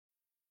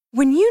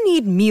When you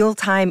need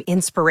mealtime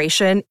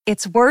inspiration,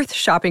 it's worth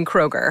shopping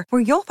Kroger,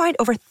 where you'll find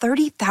over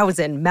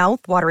 30,000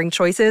 mouth-watering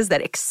choices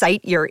that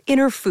excite your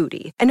inner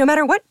foodie. And no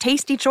matter what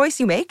tasty choice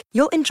you make,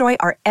 you'll enjoy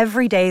our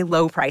everyday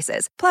low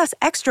prices, plus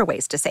extra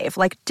ways to save,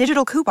 like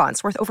digital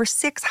coupons worth over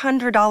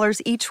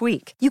 $600 each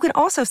week. You can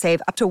also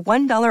save up to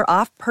 $1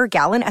 off per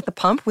gallon at the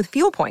pump with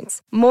fuel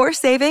points. More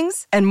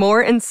savings and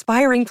more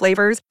inspiring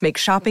flavors make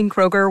shopping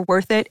Kroger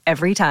worth it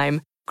every time.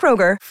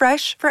 Kroger,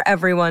 fresh for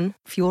everyone.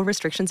 Fuel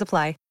restrictions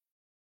apply.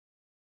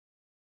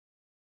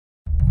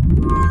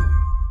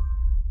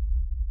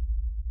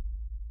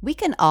 We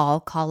can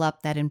all call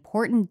up that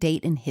important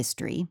date in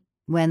history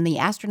when the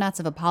astronauts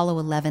of Apollo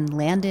 11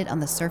 landed on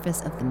the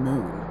surface of the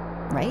moon,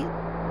 right?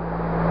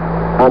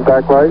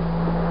 Contact right.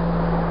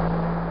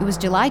 It was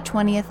July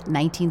 20th,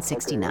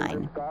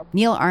 1969.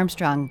 Neil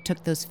Armstrong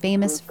took those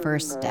famous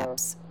first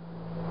steps.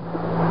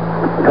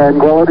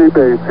 Tranquility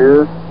Base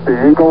here.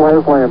 The Eagle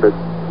has landed.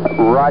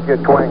 Roger,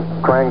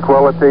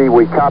 Tranquility.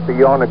 We copy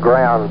you on the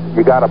ground.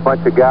 You got a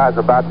bunch of guys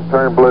about to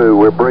turn blue.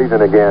 We're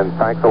breathing again.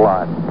 Thanks a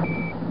lot.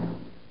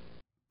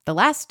 The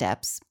last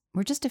steps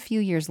were just a few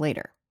years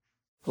later.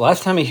 The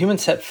last time a human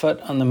set foot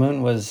on the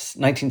moon was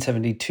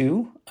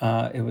 1972.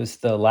 It was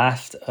the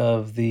last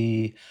of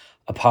the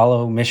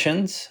Apollo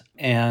missions.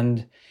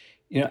 And,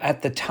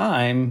 at the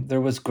time,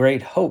 there was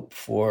great hope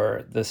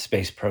for the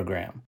space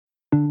program.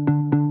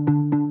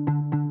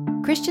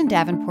 Christian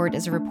Davenport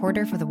is a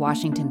reporter for The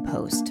Washington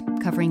Post,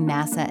 covering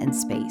NASA and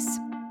space.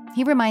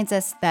 He reminds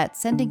us that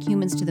sending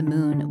humans to the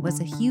moon was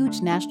a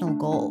huge national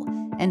goal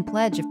and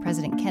pledge of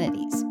President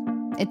Kennedy's.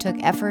 It took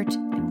effort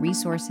and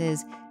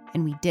resources,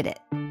 and we did it.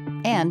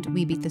 And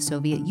we beat the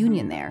Soviet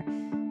Union there.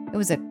 It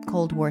was a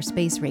Cold War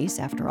space race,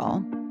 after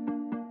all.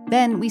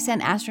 Then we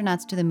sent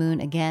astronauts to the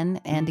moon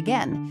again and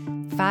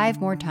again,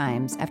 5 more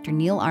times after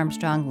Neil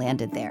Armstrong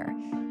landed there.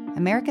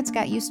 Americans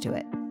got used to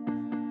it.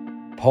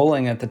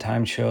 Polling at the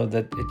time showed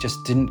that it just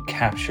didn't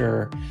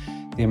capture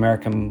the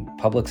American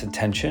public's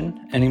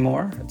attention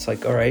anymore. It's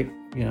like, all right,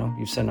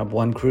 you send up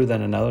one crew,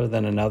 then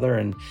another,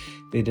 and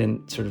they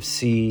didn't sort of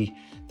see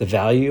the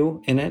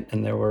value in it.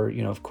 And there were,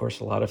 of course,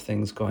 a lot of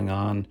things going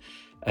on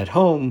at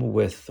home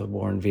with the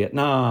war in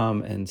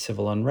Vietnam and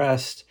civil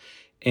unrest.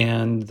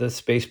 And the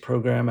space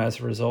program, as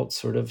a result,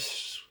 sort of,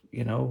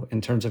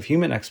 in terms of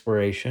human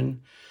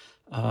exploration,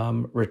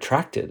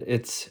 retracted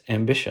its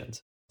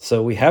ambitions.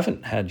 So we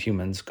haven't had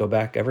humans go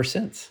back ever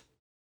since.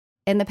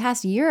 In the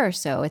past year or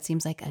so, it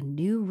seems like a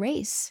new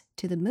race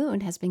to the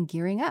moon has been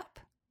gearing up.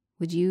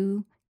 Would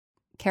you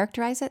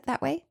characterize it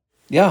that way?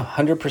 Yeah,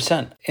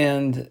 100%.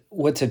 And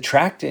what's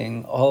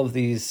attracting all of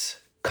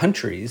these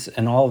countries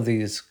and all of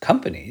these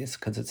companies,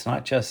 because it's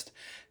not just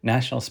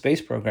national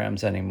space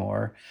programs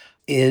anymore,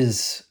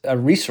 is a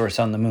resource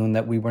on the moon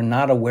that we were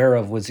not aware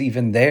of was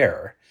even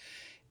there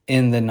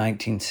in the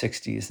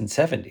 1960s and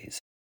 70s.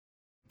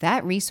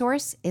 That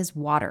resource is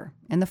water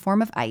in the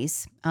form of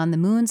ice on the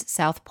moon's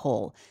south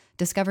pole,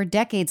 discovered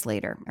decades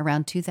later,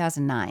 around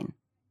 2009.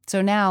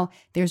 So now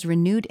there's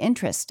renewed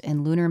interest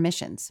in lunar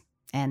missions,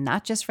 and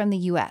not just from the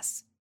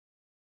U.S.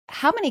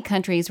 How many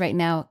countries right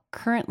now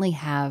currently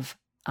have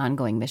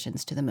ongoing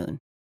missions to the moon?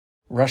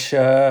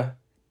 Russia,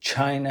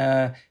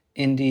 China,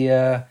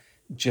 India,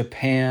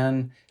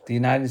 Japan, the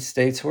United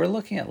States. We're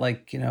looking at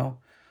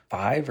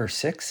 5 or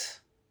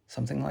 6,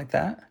 something like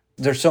that.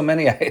 There's so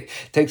many, it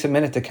takes a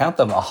minute to count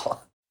them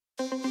all.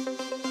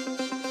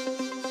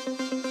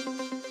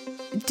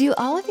 Do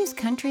all of these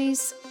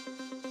countries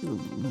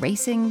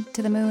racing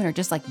to the moon or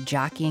just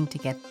jockeying to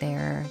get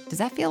there, does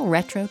that feel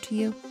retro to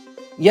you?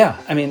 Yeah,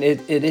 I mean,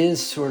 it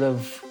is sort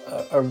of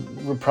a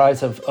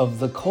reprise of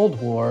the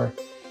Cold War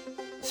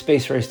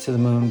space race to the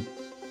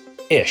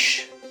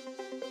moon-ish.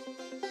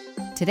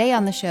 Today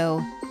on the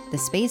show, the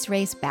space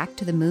race back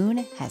to the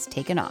moon has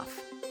taken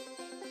off.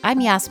 I'm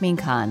Yasmin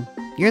Khan.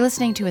 You're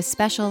listening to a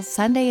special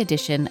Sunday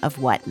edition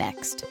of What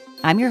Next?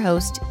 I'm your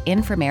host,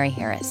 in for Mary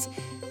Harris.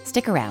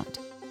 Stick around.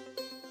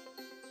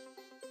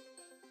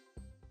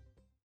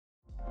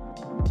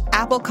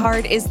 Apple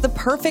Card is the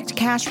perfect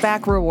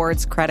cashback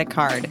rewards credit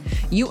card.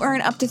 You earn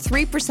up to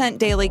 3%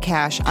 daily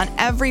cash on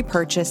every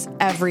purchase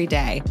every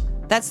day.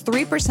 That's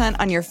 3%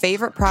 on your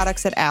favorite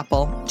products at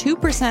Apple,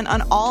 2%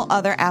 on all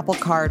other Apple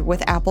Card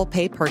with Apple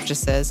Pay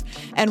purchases,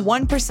 and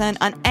 1%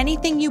 on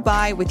anything you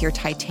buy with your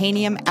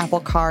titanium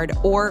Apple Card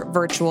or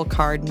virtual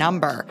card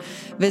number.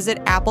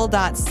 Visit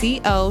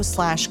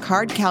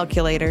apple.co/card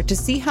calculator to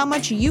see how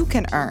much you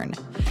can earn.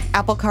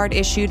 Apple Card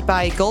issued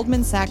by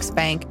Goldman Sachs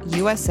Bank,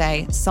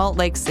 USA, Salt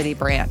Lake City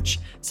branch.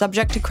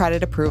 Subject to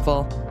credit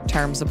approval.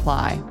 Terms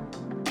apply.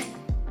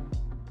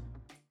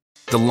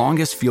 The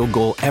longest field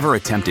goal ever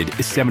attempted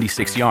is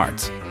 76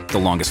 yards. The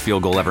longest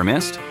field goal ever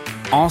missed?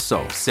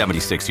 Also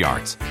 76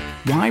 yards.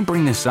 Why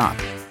bring this up?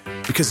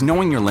 Because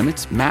knowing your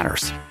limits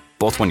matters,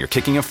 both when you're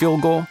kicking a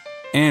field goal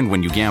and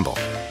when you gamble.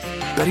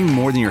 Betting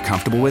more than you're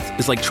comfortable with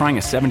is like trying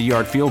a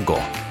 70-yard field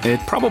goal. It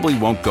probably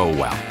won't go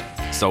well.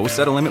 So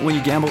set a limit when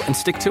you gamble and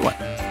stick to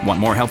it. Want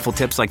more helpful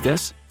tips like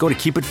this? Go to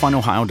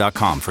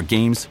keepitfunohio.com for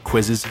games,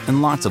 quizzes,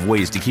 and lots of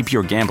ways to keep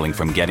your gambling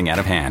from getting out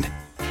of hand.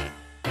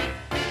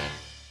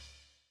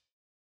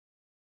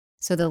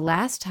 So the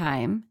last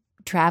time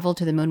travel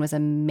to the moon was a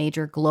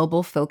major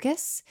global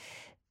focus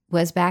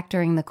was back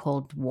during the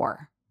Cold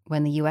War,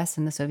 when the U.S.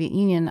 and the Soviet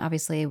Union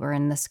obviously were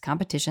in this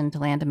competition to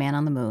land a man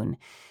on the moon.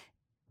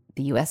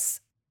 The U.S.,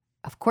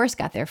 of course,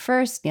 got there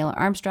first. Neil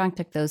Armstrong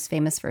took those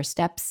famous first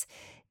steps.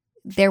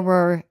 There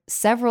were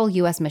several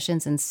U.S.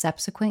 missions in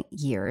subsequent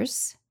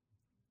years.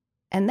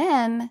 And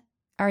then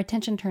our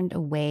attention turned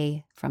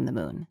away from the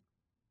moon.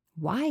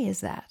 Why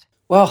is that?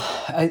 Well,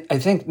 I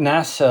think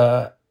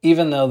NASA,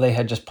 even though they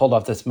had just pulled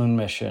off this moon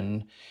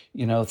mission,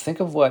 think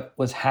of what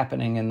was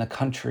happening in the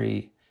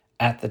country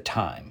at the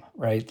time,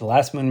 right? The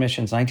last moon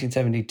mission is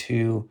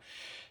 1972.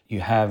 You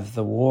have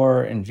the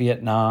war in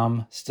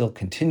Vietnam still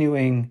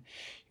continuing.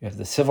 You have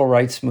the civil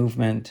rights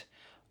movement.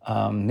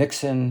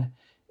 Nixon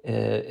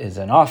is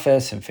in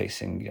office and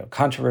facing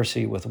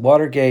controversy with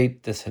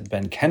Watergate. This had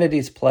been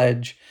Kennedy's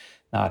pledge,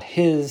 not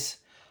his.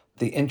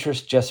 The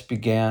interest just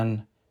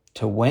began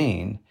to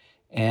wane.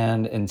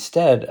 And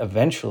instead,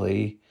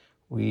 eventually,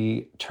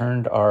 we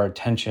turned our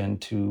attention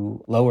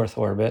to low Earth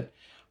orbit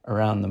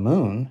around the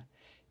moon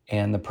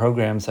and the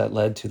programs that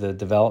led to the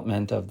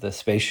development of the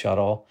space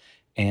shuttle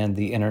and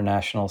the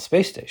International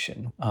Space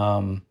Station.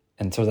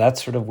 And so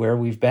that's sort of where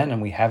we've been,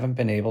 and we haven't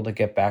been able to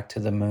get back to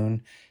the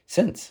moon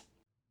since.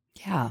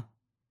 Yeah.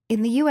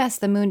 In the U.S.,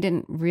 the moon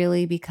didn't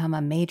really become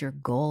a major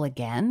goal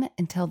again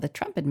until the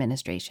Trump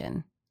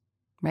administration,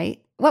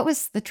 right? What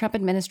was the Trump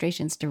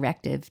administration's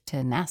directive to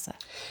NASA?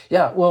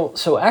 Yeah, well,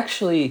 so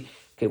actually,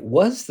 it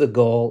was the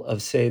goal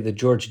of, say, the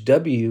George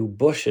W.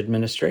 Bush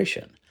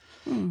administration.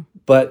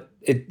 But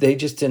they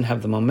just didn't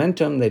have the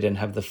momentum, they didn't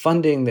have the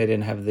funding, they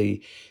didn't have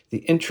the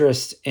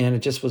interest, and it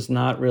just was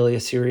not really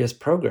a serious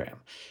program.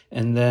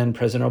 And then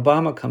President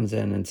Obama comes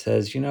in and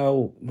says,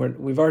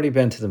 we've already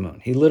been to the moon.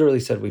 He literally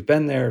said, we've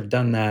been there,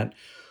 done that.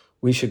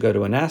 We should go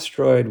to an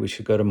asteroid, we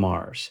should go to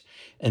Mars.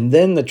 And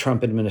then the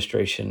Trump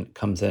administration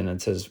comes in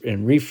and says,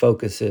 and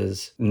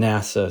refocuses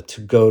NASA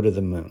to go to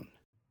the moon.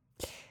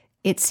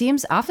 It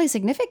seems awfully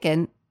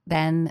significant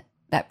then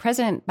that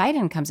President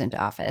Biden comes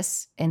into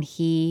office and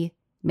he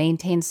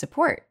maintains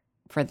support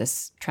for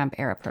this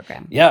Trump-era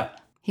program. Yeah.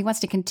 He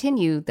wants to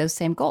continue those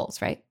same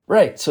goals, right?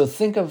 Right. So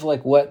think of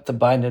what the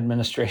Biden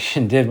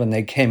administration did when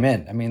they came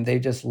in. I mean, they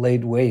just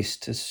laid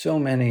waste to so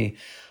many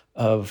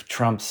of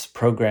Trump's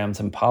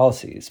programs and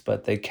policies,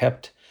 but they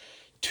kept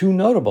two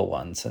notable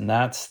ones, and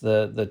that's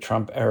the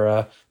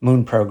Trump-era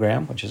moon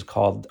program, which is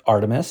called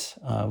Artemis,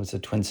 was the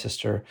twin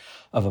sister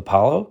of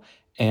Apollo,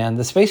 and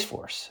the Space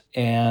Force.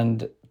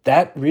 And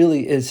that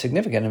really is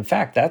significant. In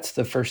fact, that's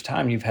the first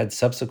time you've had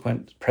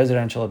subsequent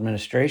presidential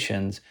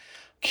administrations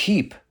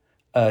keep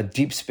a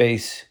deep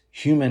space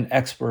human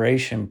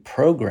exploration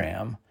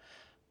program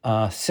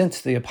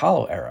since the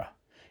Apollo era.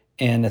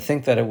 And to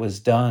think that it was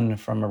done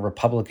from a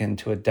Republican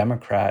to a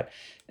Democrat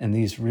in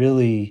these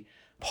really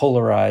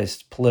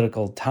polarized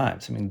political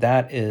times, I mean,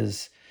 that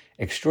is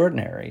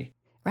extraordinary.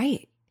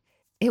 Right.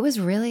 It was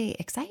really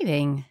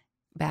exciting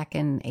back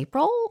in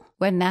April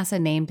when NASA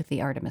named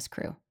the Artemis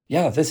crew.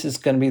 Yeah, this is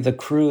going to be the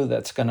crew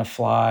that's going to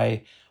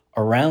fly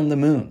around the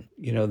moon.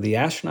 The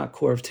astronaut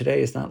corps of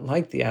today is not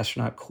like the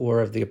astronaut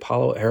corps of the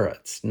Apollo era.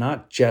 It's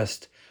not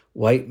just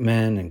white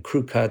men and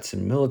crew cuts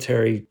and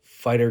military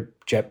fighter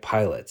jet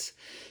pilots.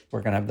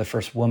 We're going to have the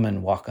first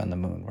woman walk on the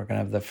moon. We're going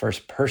to have the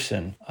first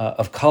person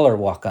of color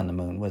walk on the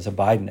moon, was a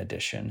Biden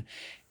addition.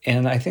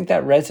 And I think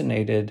that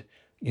resonated,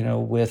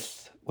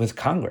 with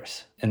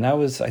Congress. And that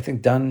was, I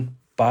think, done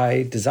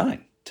by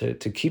design to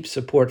keep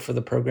support for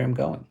the program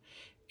going.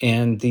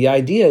 And the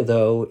idea,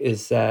 though,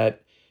 is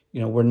that,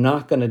 we're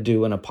not going to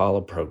do an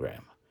Apollo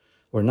program.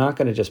 We're not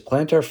going to just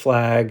plant our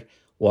flag,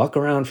 walk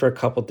around for a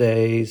couple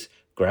days,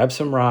 grab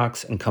some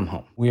rocks, and come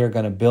home. We are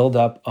going to build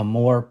up a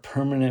more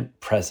permanent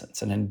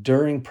presence, an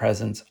enduring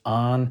presence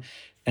on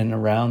and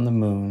around the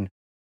moon.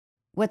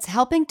 What's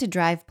helping to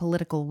drive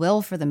political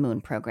will for the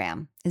moon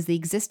program is the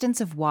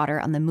existence of water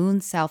on the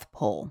moon's south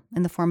pole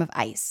in the form of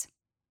ice.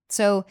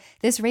 So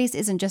this race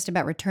isn't just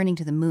about returning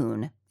to the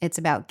moon. It's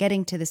about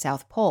getting to the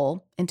South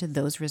Pole and to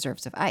those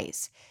reserves of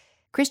ice.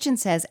 Christian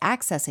says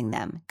accessing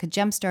them could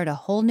jumpstart a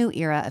whole new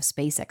era of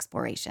space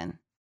exploration.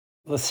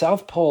 The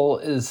South Pole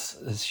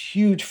is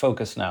huge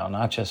focus now,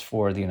 not just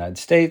for the United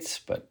States,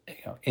 but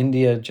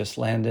India just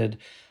landed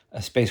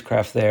a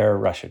spacecraft there.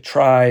 Russia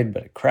tried,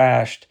 but it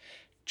crashed.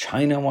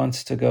 China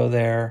wants to go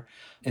there.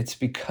 It's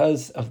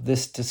because of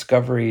this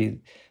discovery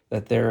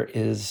that there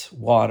is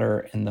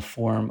water in the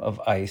form of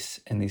ice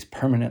in these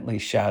permanently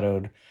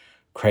shadowed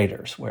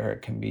craters where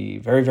it can be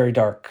very, very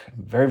dark,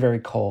 very, very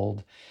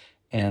cold,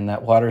 and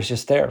that water is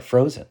just there,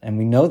 frozen. And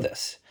we know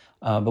this,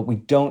 but we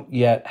don't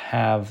yet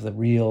have the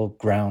real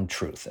ground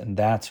truth. And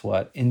that's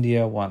what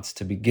India wants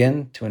to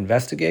begin to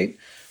investigate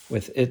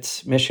with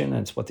its mission.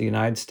 And it's what the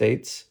United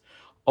States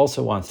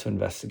also wants to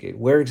investigate.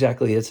 Where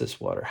exactly is this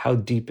water? How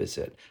deep is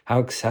it? How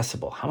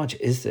accessible? How much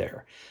is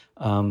there?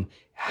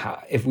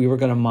 If we were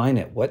going to mine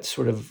it, what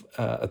sort of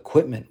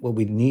equipment would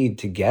we need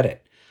to get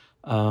it?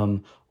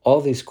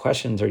 all these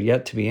questions are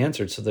yet to be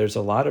answered. So there's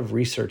a lot of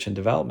research and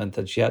development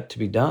that's yet to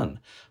be done.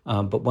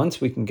 But once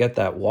we can get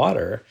that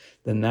water,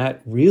 then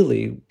that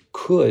really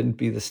could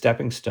be the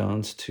stepping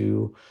stones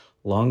to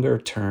longer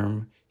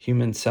term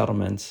human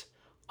settlements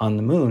on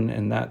the moon.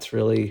 And that's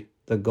really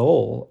the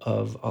goal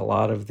of a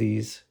lot of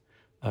these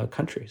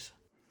countries.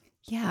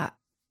 Yeah.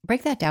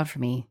 Break that down for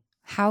me.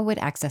 How would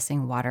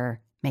accessing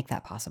water make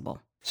that possible?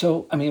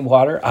 So,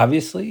 water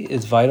obviously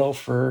is vital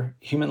for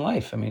human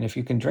life. If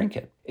you can drink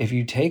it. If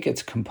you take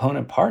its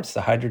component parts,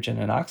 the hydrogen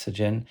and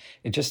oxygen,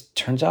 it just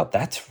turns out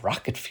that's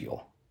rocket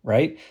fuel,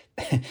 right?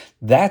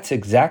 That's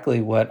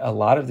exactly what a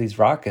lot of these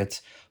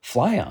rockets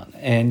fly on.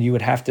 And you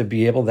would have to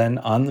be able then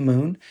on the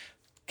moon,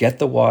 get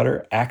the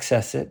water,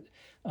 access it,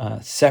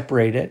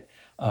 separate it,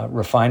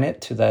 refine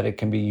it so that it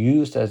can be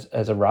used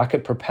as a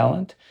rocket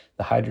propellant,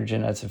 the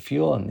hydrogen as a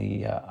fuel and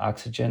the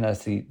oxygen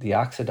as the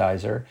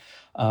oxidizer.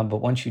 But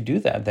once you do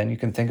that, then you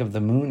can think of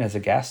the moon as a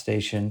gas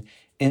station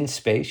in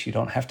space. You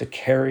don't have to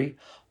carry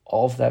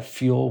all of that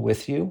fuel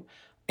with you.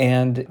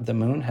 And the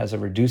moon has a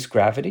reduced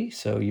gravity,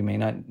 so you may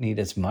not need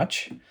as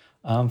much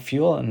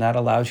fuel, and that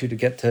allows you to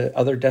get to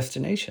other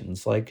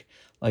destinations like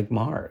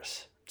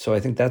Mars. So I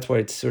think that's why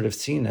it's sort of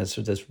seen as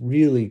this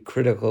really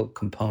critical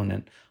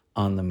component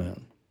on the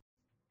moon.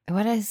 I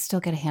want to still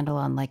get a handle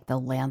on the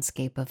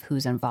landscape of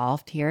who's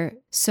involved here.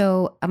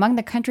 So among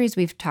the countries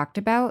we've talked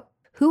about,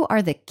 who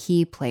are the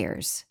key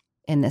players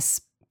in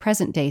this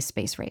present day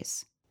space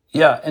race?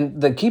 Yeah,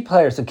 and the key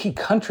players, the key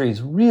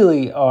countries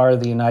really are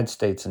the United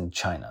States and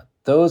China.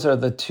 Those are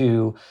the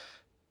two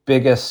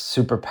biggest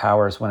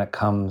superpowers when it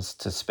comes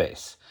to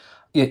space.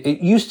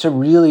 It used to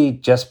really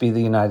just be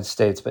the United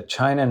States, but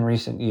China in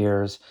recent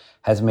years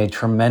has made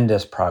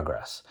tremendous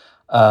progress.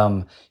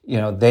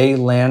 They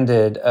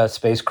landed a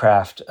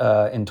spacecraft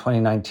in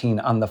 2019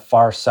 on the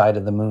far side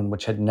of the moon,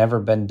 which had never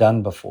been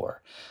done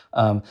before.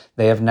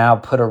 They have now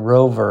put a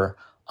rover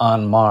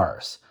on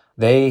Mars.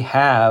 They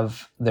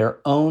have their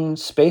own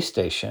space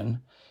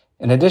station.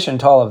 In addition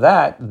to all of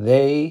that,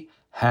 they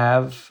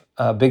have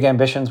big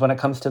ambitions when it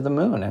comes to the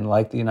moon. And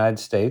like the United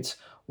States,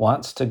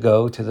 wants to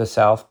go to the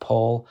South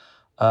Pole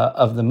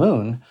of the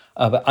moon.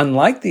 But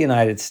unlike the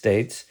United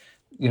States,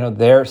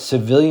 their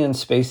civilian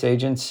space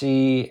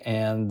agency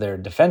and their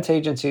defense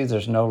agencies,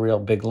 there's no real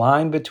big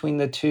line between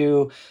the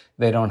two.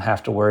 They don't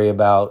have to worry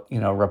about,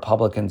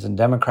 Republicans and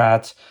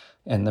Democrats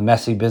and the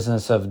messy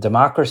business of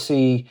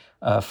democracy,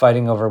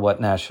 fighting over what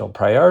national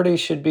priorities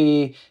should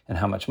be and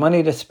how much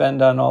money to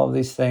spend on all of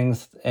these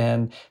things.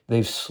 And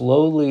they've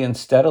slowly and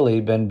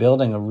steadily been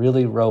building a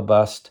really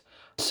robust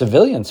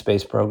civilian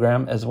space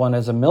program as well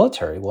as a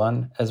military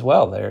one as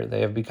well.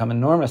 They have become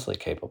enormously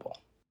capable.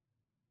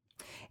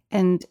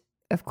 And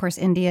of course,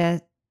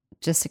 India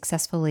just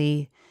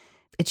successfully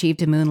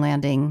achieved a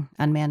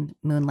unmanned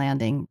moon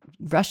landing.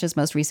 Russia's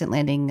most recent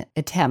landing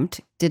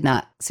attempt did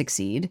not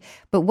succeed.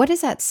 But what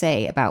does that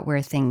say about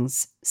where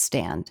things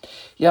stand?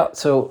 Yeah,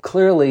 so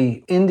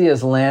clearly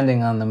India's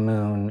landing on the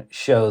moon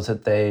shows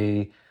that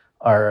they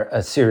are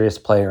a serious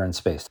player in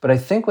space. But I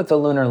think with the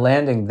lunar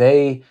landing,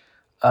 they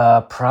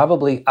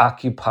probably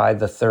occupy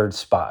the third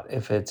spot.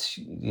 If it's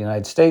the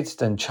United States,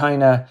 then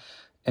China,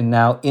 and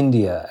now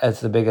India as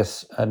the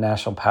biggest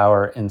national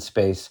power in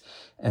space.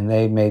 And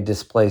they may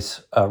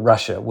displace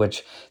Russia,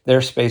 which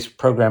their space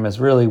program has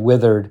really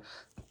withered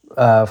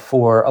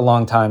for a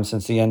long time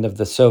since the end of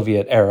the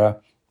Soviet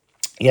era.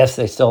 Yes,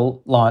 they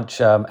still launch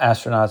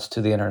astronauts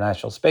to the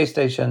International Space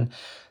Station.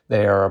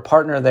 They are a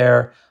partner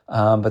there,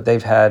 but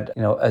they've had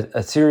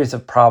a series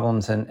of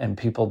problems, and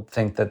people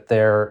think that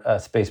their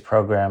space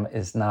program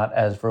is not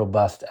as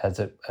robust as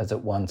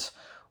it once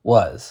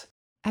was.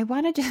 I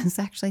want to just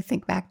actually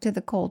think back to the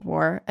Cold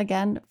War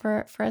again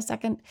for a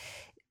second,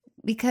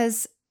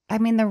 because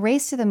the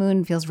race to the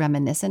moon feels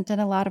reminiscent in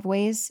a lot of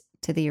ways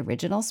to the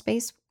original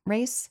space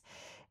race.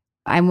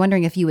 I'm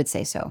wondering if you would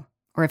say so,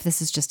 or if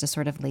this is just a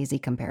sort of lazy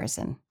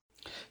comparison.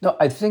 No,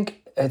 I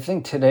think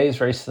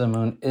today's race to the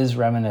moon is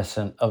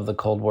reminiscent of the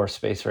Cold War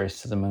space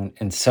race to the moon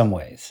in some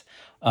ways,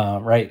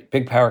 right?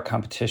 Big power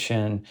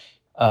competition.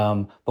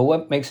 But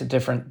what makes it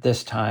different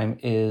this time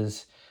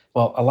is,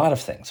 well, a lot of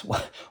things.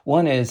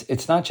 One is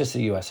it's not just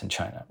the US and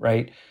China,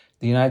 right?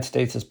 The United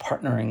States is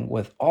partnering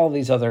with all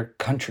these other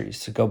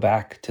countries to go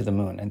back to the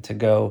moon and to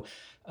go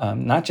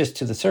not just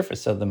to the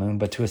surface of the moon,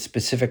 but to a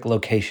specific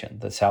location,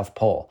 the South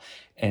Pole.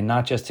 And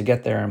not just to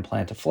get there and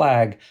plant a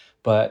flag,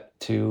 but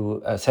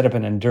to set up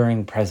an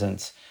enduring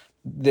presence.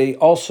 They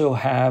also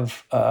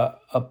have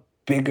a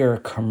bigger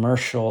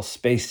commercial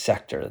space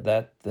sector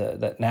that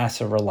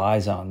NASA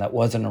relies on that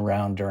wasn't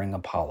around during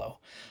Apollo.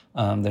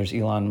 There's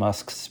Elon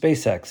Musk's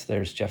SpaceX.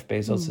 There's Jeff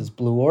Bezos's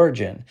Blue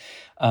Origin.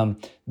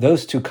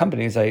 Those two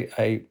companies,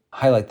 I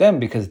highlight them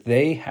because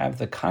they have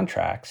the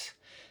contracts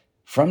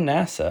from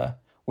NASA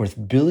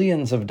worth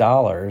billions of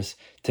dollars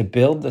to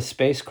build the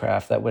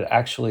spacecraft that would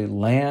actually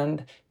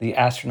land the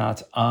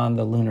astronauts on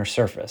the lunar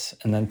surface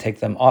and then take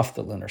them off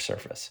the lunar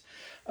surface.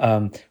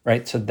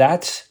 Right? So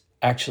that's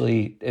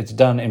actually, it's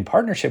done in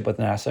partnership with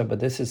NASA, but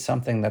this is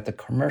something that the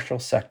commercial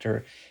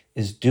sector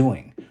is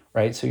doing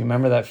right? So you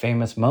remember that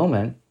famous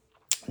moment,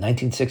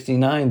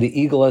 1969, the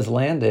Eagle has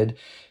landed.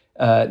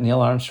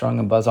 Neil Armstrong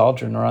and Buzz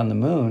Aldrin are on the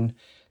moon.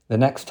 The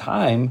next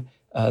time,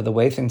 the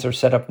way things are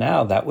set up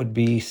now, that would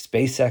be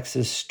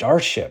SpaceX's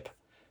Starship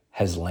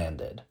has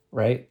landed,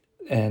 right?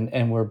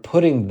 And we're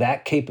putting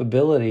that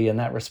capability and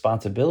that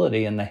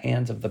responsibility in the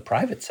hands of the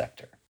private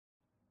sector.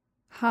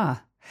 Huh.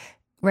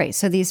 Right.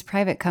 So these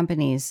private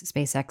companies,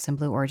 SpaceX and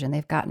Blue Origin,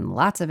 they've gotten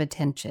lots of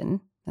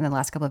attention in the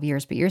last couple of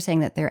years, but you're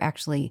saying that they're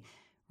actually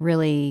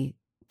really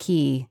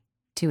key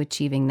to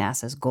achieving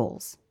NASA's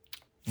goals.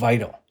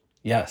 Vital.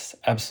 Yes,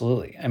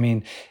 absolutely. I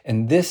mean,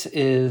 and this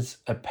is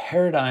a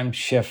paradigm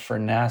shift for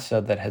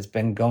NASA that has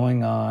been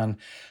going on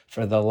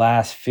for the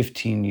last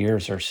 15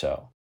 years or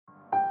so.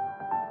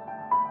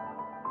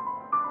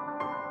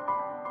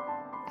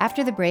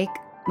 After the break,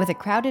 with a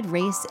crowded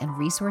race and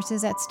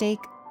resources at stake,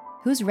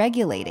 who's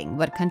regulating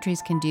what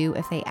countries can do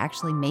if they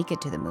actually make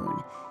it to the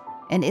moon?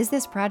 And is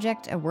this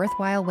project a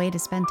worthwhile way to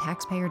spend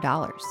taxpayer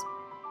dollars?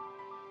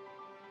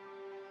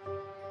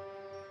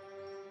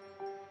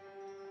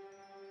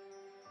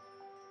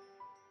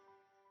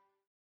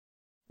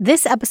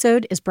 This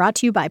episode is brought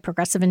to you by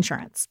Progressive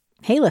Insurance.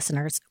 Hey,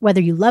 listeners, whether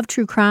you love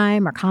true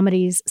crime or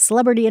comedies,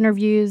 celebrity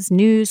interviews,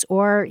 news,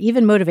 or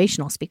even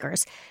motivational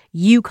speakers,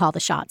 you call the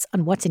shots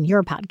on what's in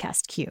your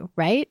podcast queue,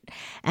 right?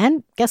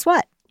 And guess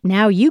what?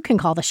 Now you can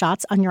call the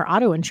shots on your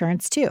auto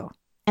insurance, too.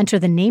 Enter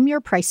the Name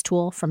Your Price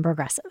tool from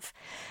Progressive.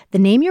 The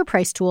Name Your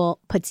Price tool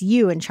puts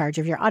you in charge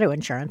of your auto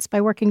insurance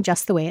by working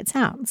just the way it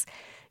sounds.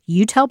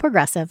 You tell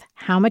Progressive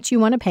how much you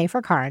want to pay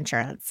for car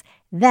insurance.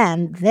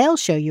 Then they'll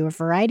show you a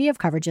variety of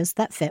coverages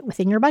that fit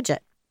within your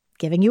budget,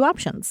 giving you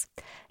options.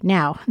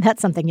 Now,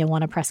 that's something you'll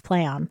want to press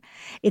play on.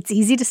 It's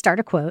easy to start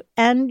a quote,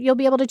 and you'll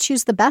be able to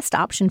choose the best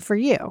option for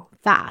you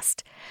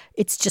fast.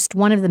 It's just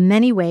one of the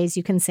many ways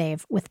you can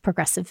save with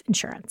Progressive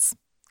Insurance.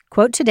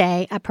 Quote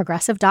today at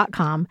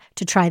Progressive.com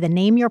to try the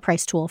Name Your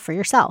Price tool for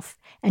yourself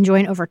and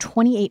join over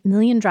 28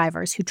 million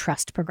drivers who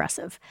trust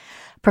Progressive.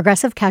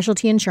 Progressive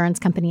Casualty Insurance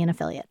Company and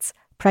Affiliates.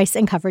 Price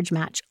and coverage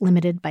match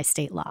limited by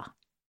state law.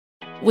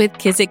 With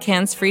Kizik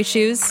hands-free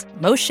shoes,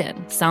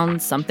 motion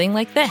sounds something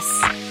like this.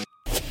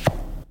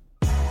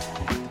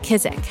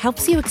 Kizik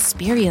helps you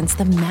experience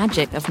the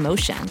magic of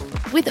motion.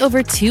 With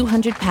over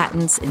 200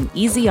 patents and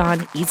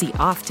easy-on,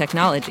 easy-off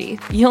technology,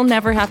 you'll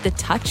never have to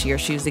touch your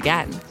shoes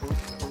again.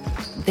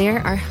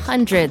 There are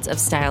hundreds of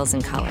styles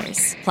and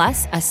colors,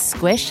 plus a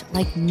squish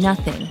like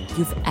nothing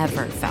you've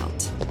ever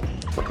felt.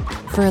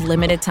 For a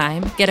limited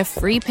time, get a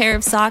free pair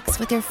of socks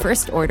with your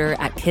first order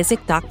at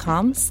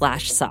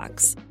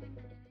kizik.com/socks.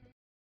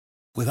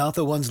 Without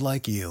the ones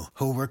like you,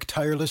 who work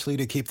tirelessly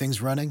to keep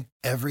things running,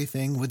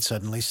 everything would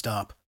suddenly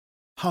stop.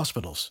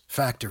 Hospitals,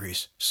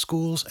 factories,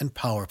 schools, and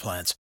power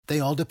plants, they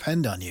all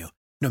depend on you.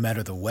 No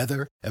matter the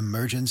weather,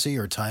 emergency,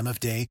 or time of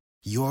day,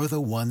 you're the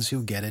ones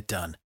who get it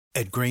done.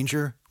 At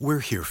Grainger, we're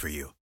here for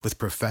you with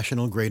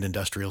professional-grade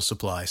industrial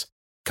supplies.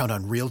 Count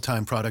on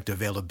real-time product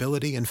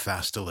availability and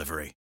fast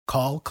delivery.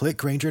 Call, click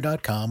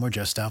Grainger.com, or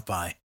just stop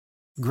by.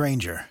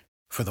 Grainger,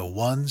 for the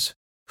ones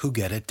who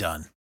get it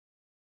done.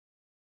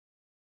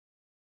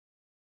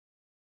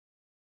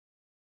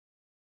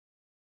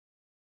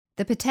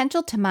 The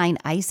potential to mine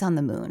ice on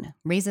the moon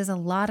raises a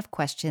lot of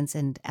questions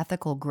and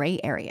ethical gray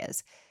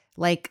areas,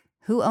 like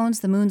who owns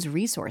the moon's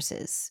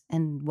resources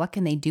and what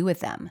can they do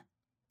with them?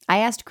 I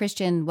asked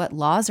Christian what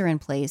laws are in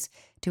place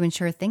to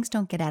ensure things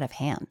don't get out of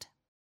hand.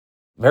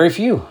 Very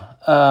few.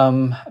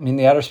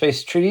 The Outer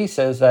Space Treaty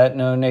says that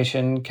no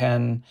nation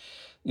can,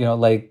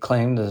 lay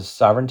claim to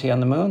sovereignty on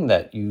the moon,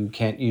 that you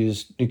can't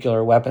use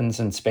nuclear weapons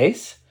in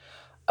space.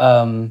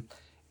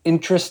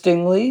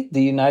 Interestingly,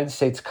 the United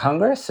States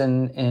Congress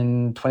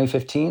in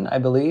 2015, I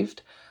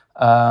believed,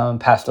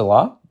 passed a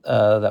law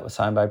that was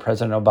signed by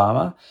President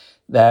Obama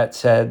that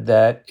said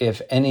that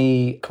if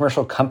any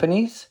commercial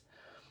companies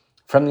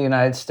from the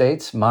United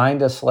States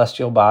mined a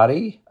celestial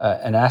body,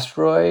 an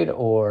asteroid,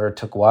 or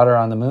took water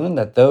on the moon,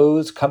 that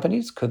those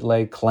companies could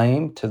lay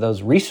claim to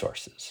those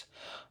resources.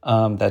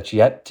 That's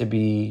yet to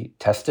be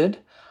tested,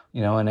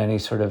 in any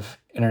sort of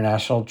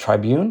international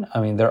tribune.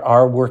 There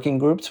are working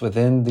groups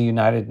within the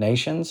United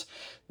Nations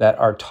that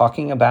are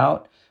talking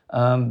about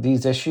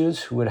these issues,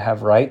 who would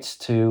have rights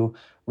to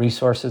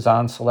resources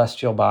on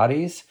celestial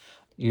bodies.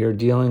 You're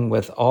dealing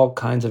with all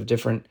kinds of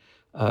different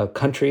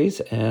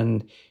countries,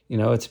 and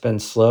it's been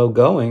slow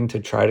going to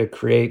try to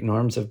create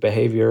norms of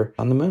behavior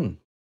on the moon.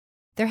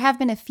 There have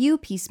been a few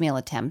piecemeal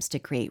attempts to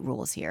create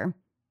rules here.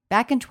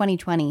 Back in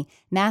 2020,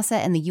 NASA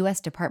and the U.S.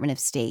 Department of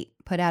State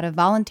put out a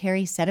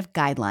voluntary set of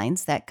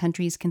guidelines that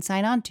countries can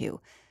sign on to,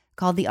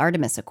 called the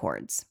Artemis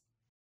Accords.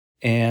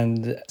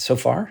 And so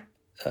far,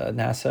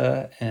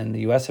 NASA and the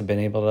U.S. have been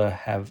able to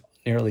have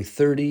nearly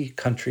 30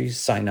 countries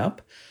sign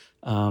up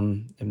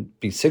and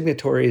be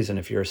signatories. And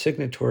if you're a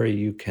signatory,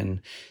 you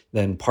can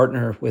then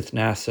partner with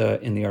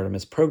NASA in the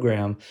Artemis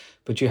program.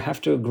 But you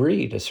have to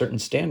agree to certain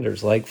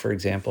standards, like, for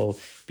example,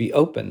 be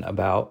open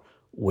about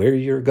where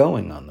you're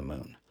going on the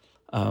moon.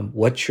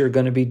 what you're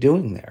going to be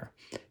doing there.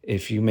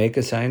 If you make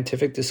a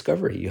scientific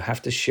discovery, you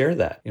have to share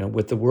that,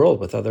 with the world,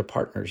 with other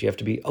partners. You have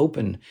to be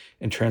open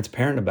and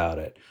transparent about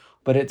it.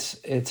 But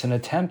it's an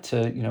attempt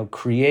to,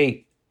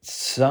 create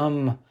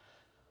some,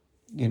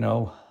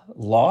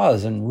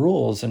 laws and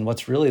rules in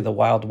what's really the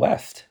Wild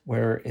West,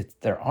 where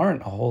there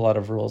aren't a whole lot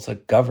of rules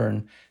that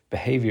govern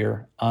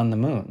behavior on the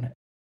moon.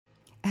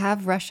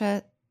 Have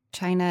Russia,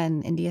 China,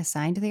 and India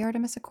signed the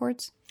Artemis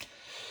Accords?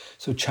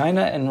 So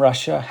China and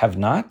Russia have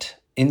not.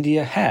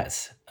 India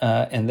has.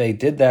 And they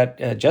did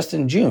that just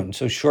in June,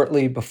 so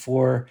shortly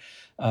before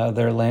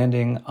their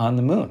landing on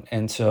the moon.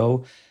 And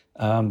so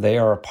they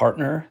are a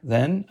partner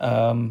then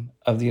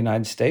of the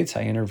United States.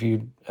 I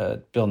interviewed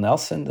Bill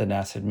Nelson, the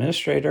NASA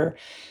administrator,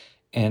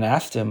 and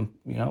asked him,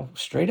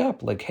 straight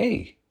up, like,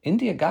 hey,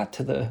 India got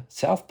to the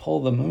South Pole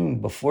of the moon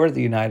before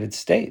the United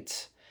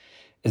States.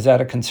 Is that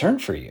a concern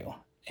for you?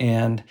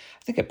 And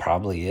I think it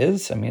probably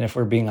is. I mean, if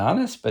we're being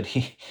honest, but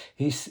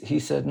he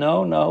said,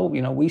 no,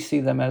 we see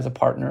them as a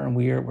partner and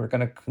we're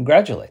going to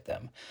congratulate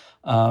them.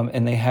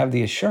 And they have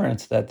the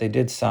assurance that they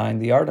did sign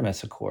the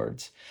Artemis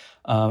Accords.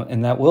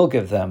 And that will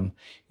give them,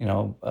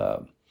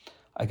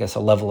 I guess, a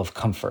level of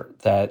comfort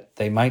that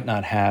they might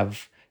not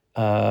have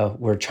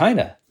were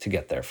China to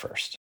get there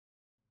first.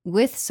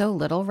 With so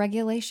little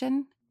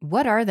regulation,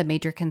 what are the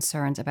major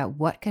concerns about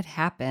what could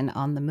happen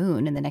on the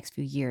moon in the next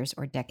few years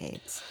or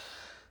decades?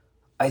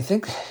 I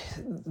think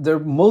they're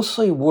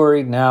mostly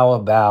worried now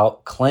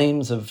about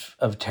claims of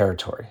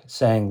territory,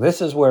 saying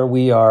this is where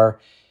we are,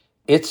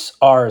 it's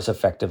ours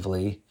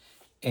effectively,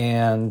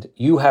 and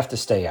you have to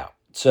stay out.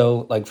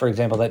 So, like, for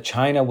example, that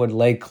China would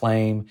lay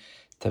claim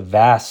to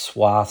vast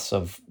swaths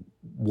of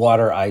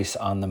water ice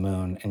on the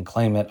moon and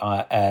claim it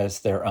as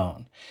their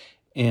own.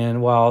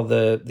 And while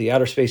the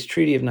Outer Space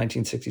Treaty of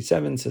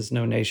 1967 says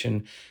no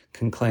nation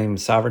can claim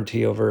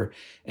sovereignty over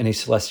any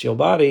celestial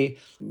body,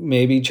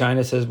 maybe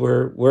China says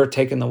we're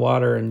taking the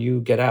water and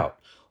you get out,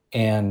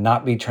 and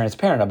not be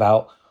transparent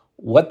about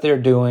what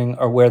they're doing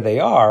or where they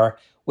are,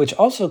 which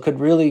also could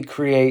really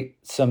create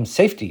some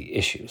safety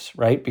issues,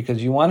 right?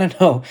 Because you want to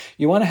know,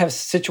 you want to have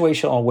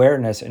situational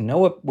awareness and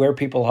know where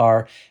people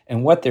are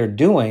and what they're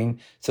doing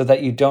so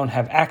that you don't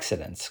have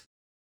accidents.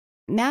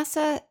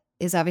 NASA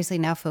is obviously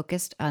now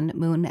focused on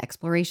moon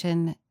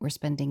exploration. We're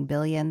spending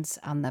billions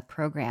on the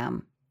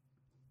program.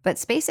 But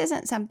space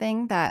isn't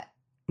something that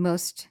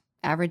most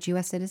average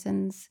U.S.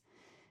 citizens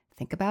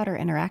think about or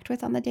interact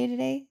with on the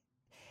day-to-day.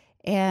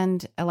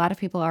 And a lot of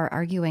people are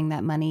arguing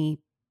that money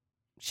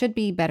should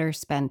be better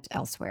spent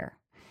elsewhere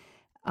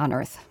on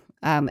Earth.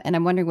 And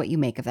I'm wondering what you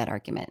make of that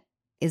argument.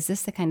 Is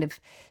this the kind of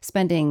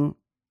spending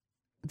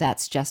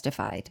that's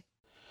justified?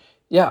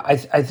 Yeah,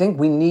 I think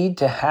we need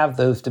to have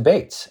those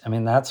debates. I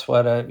mean, that's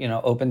what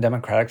a open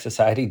democratic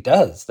society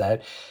does.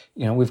 That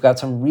we've got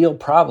some real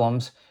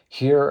problems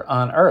here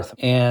on Earth,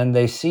 and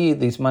they see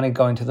these money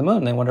going to the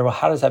moon. They wonder, well,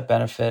 how does that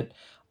benefit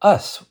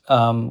us?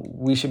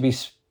 We should be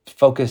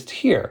focused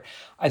here.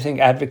 I think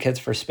advocates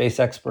for space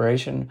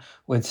exploration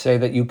would say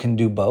that you can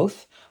do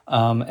both,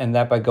 and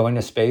that by going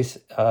to space,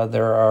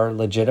 there are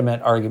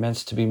legitimate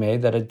arguments to be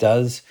made that it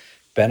does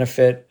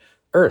benefit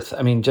Earth.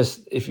 I mean,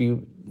 just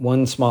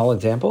one small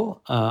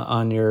example,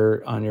 on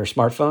your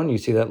smartphone, you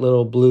see that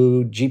little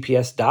blue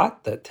GPS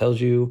dot that tells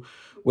you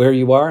where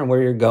you are and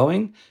where you're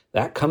going.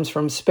 That comes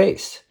from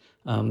space.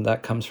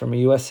 That comes from a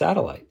U.S.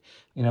 satellite.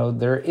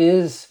 There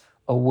is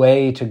a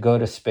way to go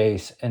to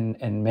space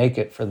and make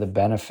it for the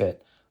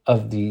benefit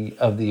of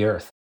the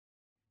Earth.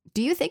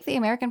 Do you think the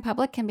American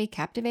public can be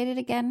captivated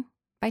again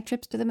by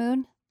trips to the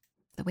moon,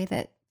 the way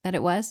that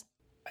it was?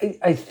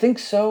 I think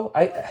so.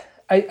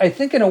 I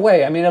think in a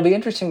way. I mean, it'll be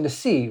interesting to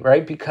see,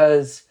 right?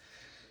 Because,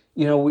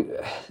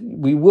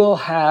 we will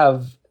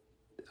have,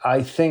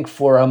 I think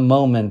for a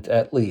moment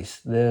at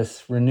least,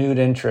 this renewed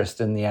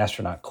interest in the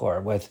astronaut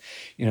corps with,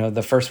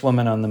 the first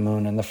woman on the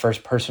moon and the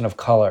first person of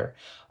color.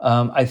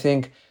 I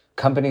think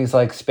companies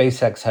like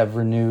SpaceX have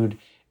renewed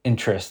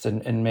interest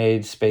and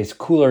made space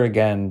cooler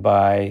again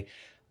by,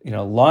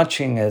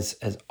 launching as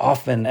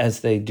often as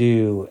they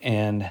do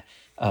and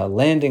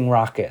landing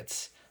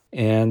rockets.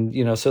 And,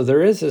 so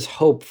there is this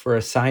hope for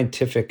a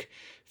scientific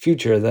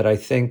future that I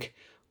think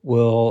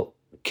will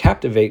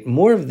captivate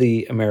more of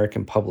the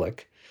American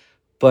public.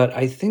 But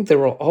I think there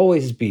will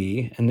always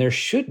be, and there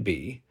should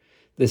be,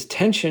 this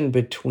tension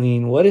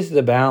between what is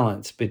the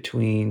balance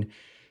between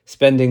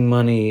spending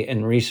money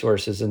and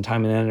resources and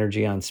time and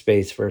energy on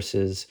space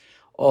versus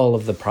all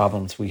of the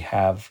problems we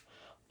have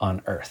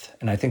on Earth.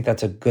 And I think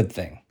that's a good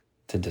thing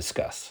to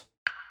discuss.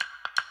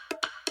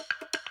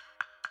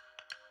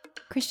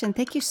 Christian,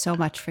 thank you so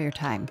much for your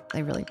time. I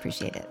really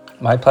appreciate it.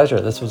 My pleasure.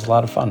 This was a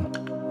lot of fun.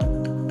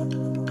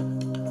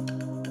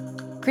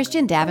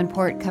 Christian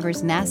Davenport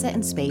covers NASA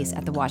and space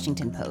at The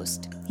Washington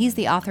Post. He's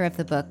the author of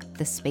the book,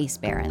 The Space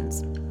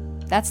Barons.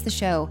 That's the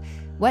show.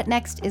 What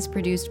Next is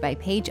produced by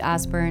Paige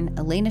Osborne,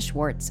 Elena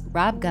Schwartz,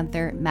 Rob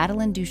Gunther,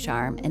 Madeline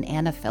Ducharme, and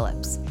Anna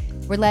Phillips.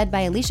 We're led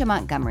by Alicia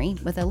Montgomery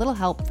with a little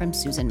help from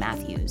Susan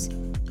Matthews.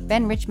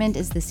 Ben Richmond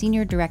is the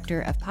Senior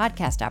Director of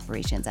Podcast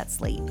Operations at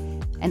Slate.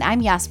 And I'm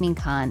Yasmin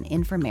Khan,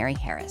 in for Mary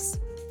Harris.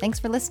 Thanks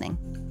for listening.